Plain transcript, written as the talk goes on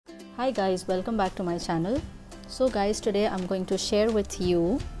Hi guys, welcome back to my channel. So guys, today I'm going to share with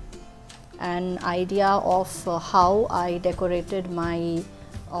you an idea of how I decorated my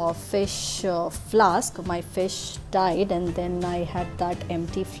fish flask. My fish died and then I had that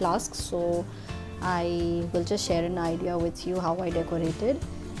empty flask, so I will just share an idea with you how I decorated.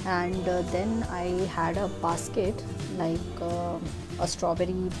 And then I had a basket, like a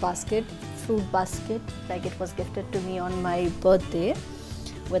strawberry basket, fruit basket, like it was gifted to me on my birthday,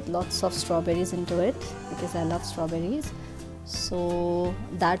 with lots of strawberries into it because I love strawberries. So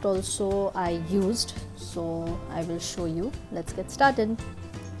that also I used, so I will show you. Let's get started.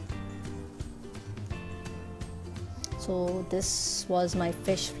 So this was my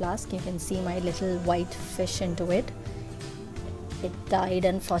fish flask. You can see my little white fish into it. It died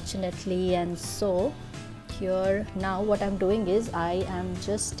unfortunately, and so here now what I'm doing is I am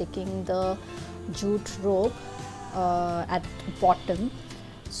just sticking the jute rope at bottom.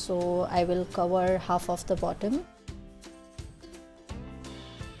 So I will cover half of the bottom.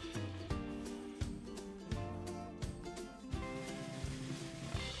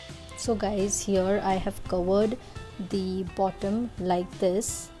 So guys, here I have covered the bottom like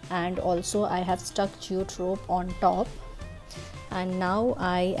this, and also I have stuck jute rope on top. And now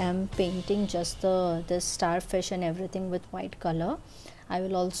I am painting just this starfish and everything with white color. I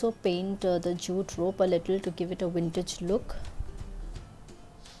will also paint the jute rope a little to give it a vintage look.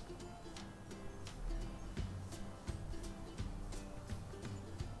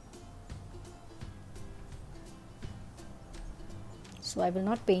 So I will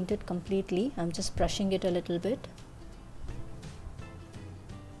not paint it completely, I'm just brushing it a little bit.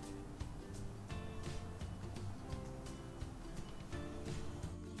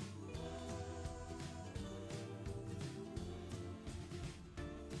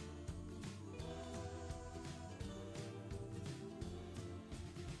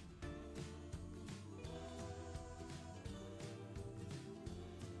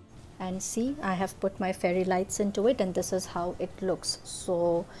 And see, I have put my fairy lights into it, and this is how it looks.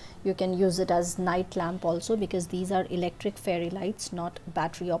 So you can use it as night lamp also, because these are electric fairy lights, not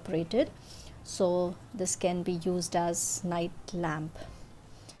battery operated. So this can be used as night lamp.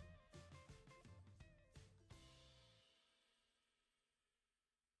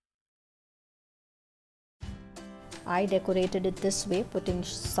 I decorated it this way, putting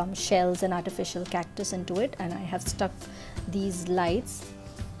some shells and artificial cactus into it, and I have stuck these lights.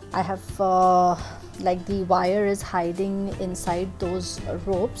 I have like the wire is hiding inside those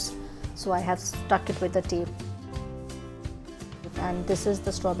ropes, so I have stuck it with the tape. And this is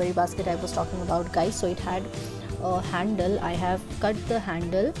the strawberry basket I was talking about, guys. So it had a handle. I have cut the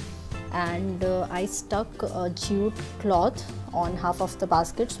handle, and I stuck a jute cloth on half of the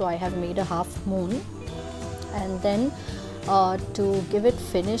basket, so I have made a half moon. And then to give it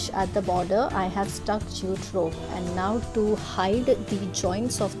finish at the border, I have stuck jute rope. And now to hide the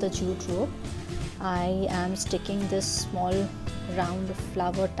joints of the jute rope, I am sticking this small round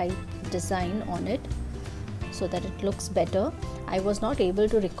flower type design on it so that it looks better. I was not able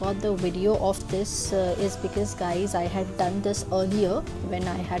to record the video of this is because, guys, I had done this earlier when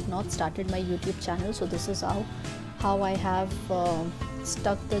I had not started my YouTube channel. So this is how I have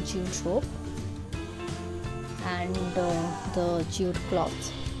stuck the jute rope and the jute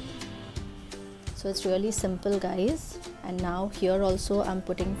cloth. So it's really simple, guys. And now here also I'm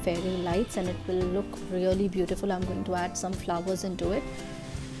putting fairy lights, and it will look really beautiful. I'm going to add some flowers into it.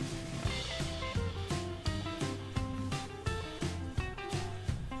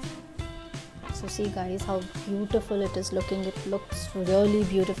 So see, guys, how beautiful it is looking. It looks really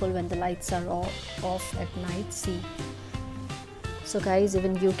beautiful when the lights are off at night. See. So guys,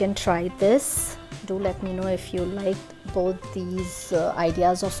 even you can try this. Do let me know if you liked both these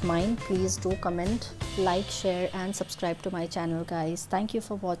ideas of mine. Please do comment, like, share and subscribe to my channel, guys. Thank you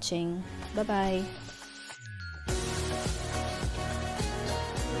for watching. Bye bye.